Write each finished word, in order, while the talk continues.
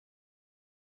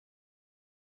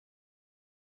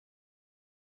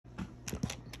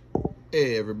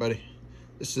Hey everybody,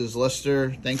 this is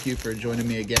Lester. Thank you for joining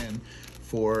me again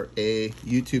for a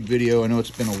YouTube video. I know it's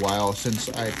been a while since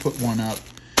I put one up,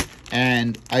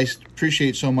 and I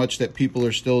appreciate so much that people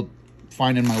are still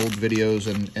finding my old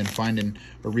videos and finding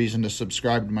a reason to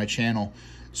subscribe to my channel.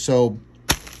 So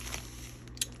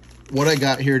what I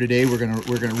got here today, we're gonna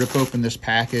rip open this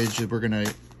package. You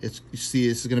see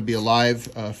this is gonna be a live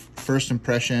first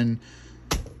impression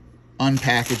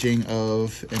unpackaging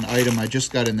of an item I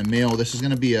just got in the mail. This is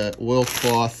going to be a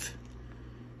oilcloth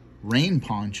rain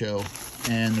poncho,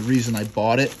 and the reason I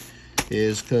bought it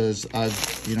is because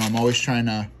I'm always trying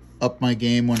to up my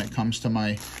game when it comes to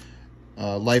my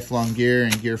lifelong gear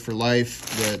and gear for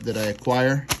life that I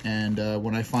acquire. And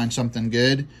when I find something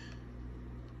good,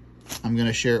 I'm going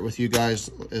to share it with you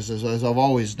guys as I've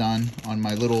always done on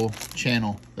my little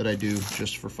channel that I do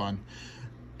just for fun.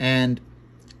 And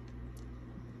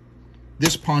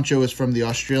this poncho is from the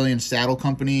Australian Saddle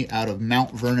Company out of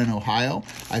Mount Vernon, Ohio.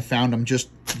 I found them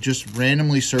just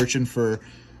randomly searching for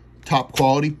top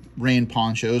quality rain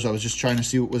ponchos. I was just trying to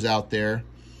see what was out there.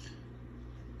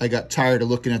 I got tired of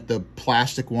looking at the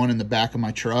plastic one in the back of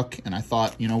my truck, and I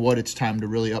thought, you know what, it's time to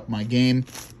really up my game.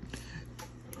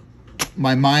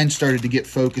 My mind started to get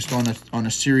focused on a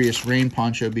serious rain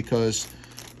poncho because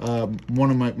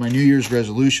one of my New Year's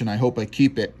resolution, I hope I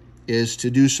keep it, is to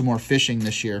do some more fishing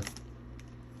this year.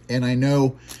 And I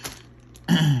know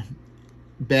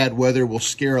bad weather will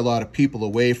scare a lot of people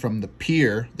away from the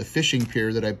pier, the fishing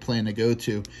pier that I plan to go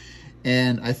to.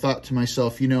 And I thought to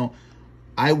myself, you know,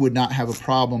 I would not have a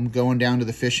problem going down to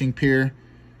the fishing pier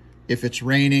if it's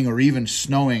raining or even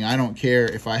snowing. I don't care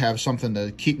if I have something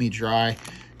to keep me dry.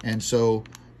 And so,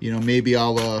 you know, maybe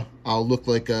I'll look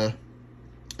like a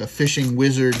fishing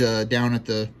wizard down at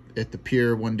the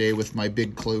pier one day with my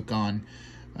big cloak on.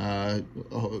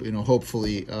 You know,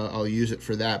 hopefully I'll use it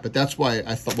for that. But that's why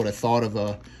I thought what I thought of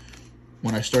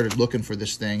when I started looking for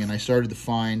this thing, and I started to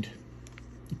find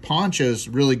ponchos,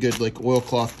 really good, like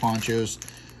oilcloth ponchos.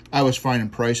 I was finding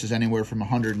prices anywhere from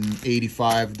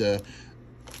 $185 to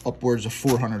upwards of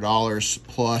 $400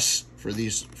 plus for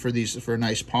a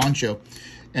nice poncho.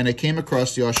 And I came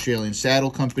across the Australian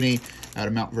Saddle Company out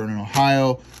of Mount Vernon,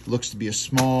 Ohio. Looks to be a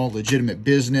small, legitimate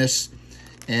business.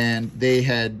 And they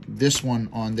had this one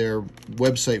on their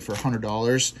website for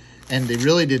 $100, and they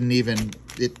really didn't even,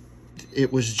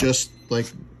 it was just like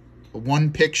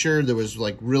one picture. There was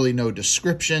like really no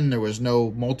description. There was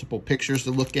no multiple pictures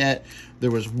to look at.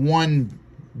 There was one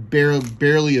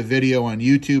barely a video on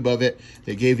YouTube of it.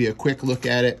 They gave you a quick look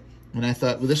at it, and I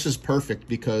thought, well, this is perfect,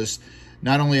 because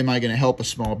not only am I going to help a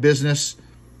small business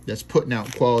that's putting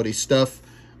out quality stuff,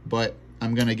 but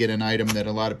I'm going to get an item that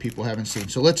a lot of people haven't seen.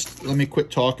 So let me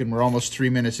quit talking. We're almost 3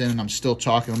 minutes in and I'm still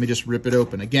talking. Let me just rip it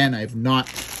open. Again, I've not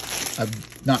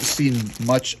seen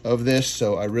much of this,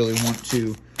 so I really want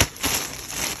to see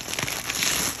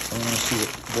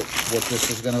what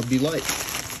this is going to be like.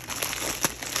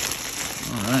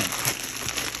 All right.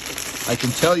 I can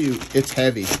tell you it's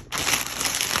heavy.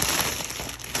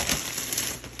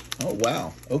 Oh,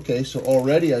 wow. Okay, so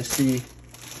already I see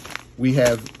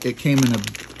it came in a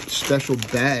special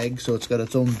bag, so it's got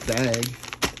its own bag.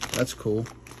 That's cool.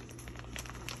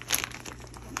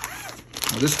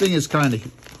 Now, this thing is kind of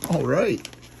all right.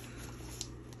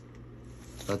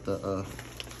 It's got the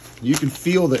you can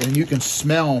feel and you can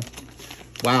smell.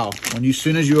 Wow, as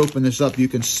soon as you open this up, you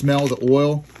can smell the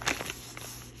oil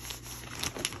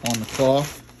on the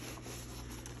cloth.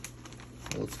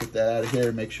 Let's get that out of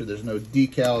here. Make sure there's no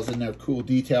decals in there. No cool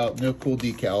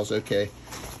decals. Okay.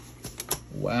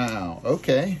 Wow,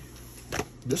 okay.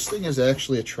 This thing is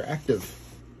actually attractive.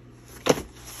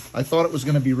 I thought it was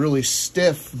going to be really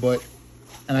stiff,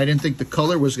 and I didn't think the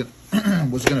color was going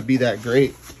to be that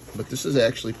great. But this is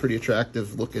actually pretty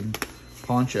attractive looking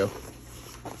poncho.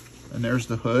 And there's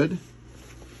the hood.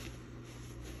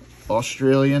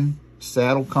 Australian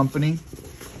Saddle Company.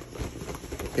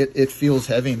 It feels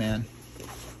heavy, man.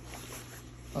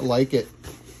 I like it.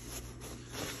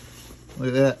 Look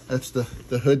at that. That's the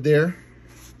hood there.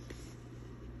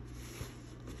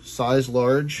 Size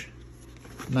large,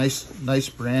 nice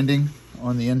branding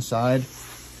on the inside.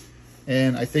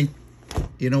 And I think,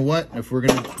 you know what, if we're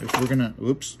gonna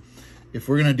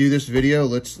do this video,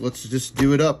 let's just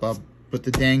do it up. I'll put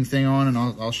the dang thing on, and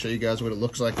I'll show you guys what it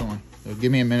looks like on. So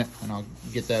give me a minute and I'll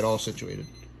get that all situated.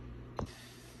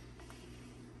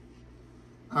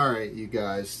 All right, you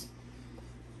guys,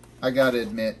 I gotta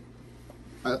admit,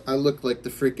 I look like the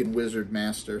freaking wizard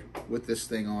master with this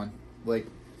thing on. Like,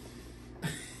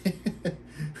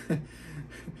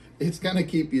 it's gonna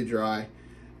keep you dry,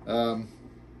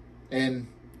 and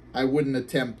I wouldn't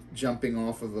attempt jumping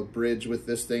off of a bridge with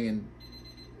this thing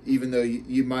even though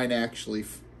you might actually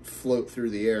float through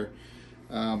the air.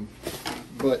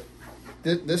 But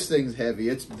this thing's heavy.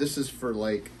 This is for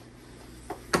like,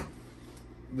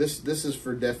 this is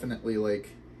for definitely like,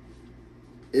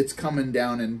 it's coming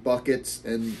down in buckets,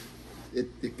 and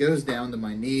it goes down to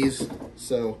my knees,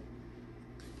 so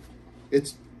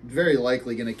it's very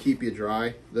likely going to keep you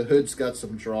dry. The hood's got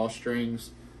some drawstrings.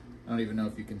 I don't even know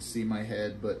if you can see my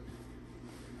head, but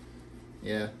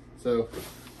yeah, so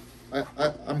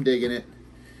I'm digging it.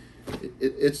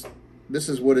 This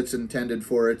is what it's intended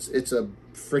for. It's a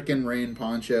freaking rain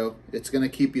poncho. It's gonna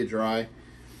keep you dry.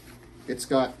 It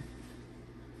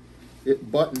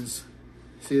buttons.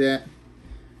 See that?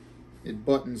 It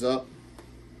buttons up.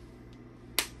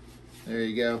 There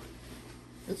you go.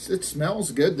 It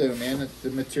smells good though, man. The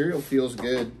material feels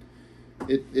good.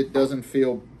 It doesn't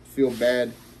feel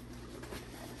bad.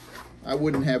 I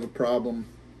wouldn't have a problem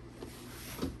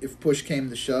if push came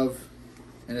to shove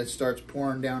and it starts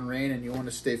pouring down rain and you want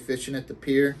to stay fishing at the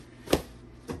pier.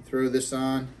 Throw this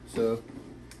on. So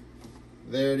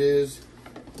there it is.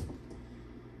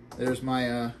 There's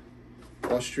my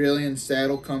Australian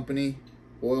Saddle Company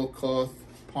oilcloth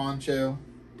poncho.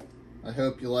 I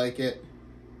hope you like it.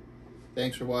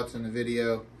 Thanks for watching the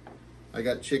video. I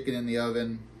got chicken in the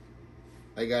oven.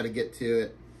 I got to get to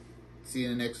it. See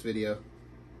you in the next video.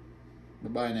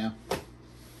 Bye-bye now.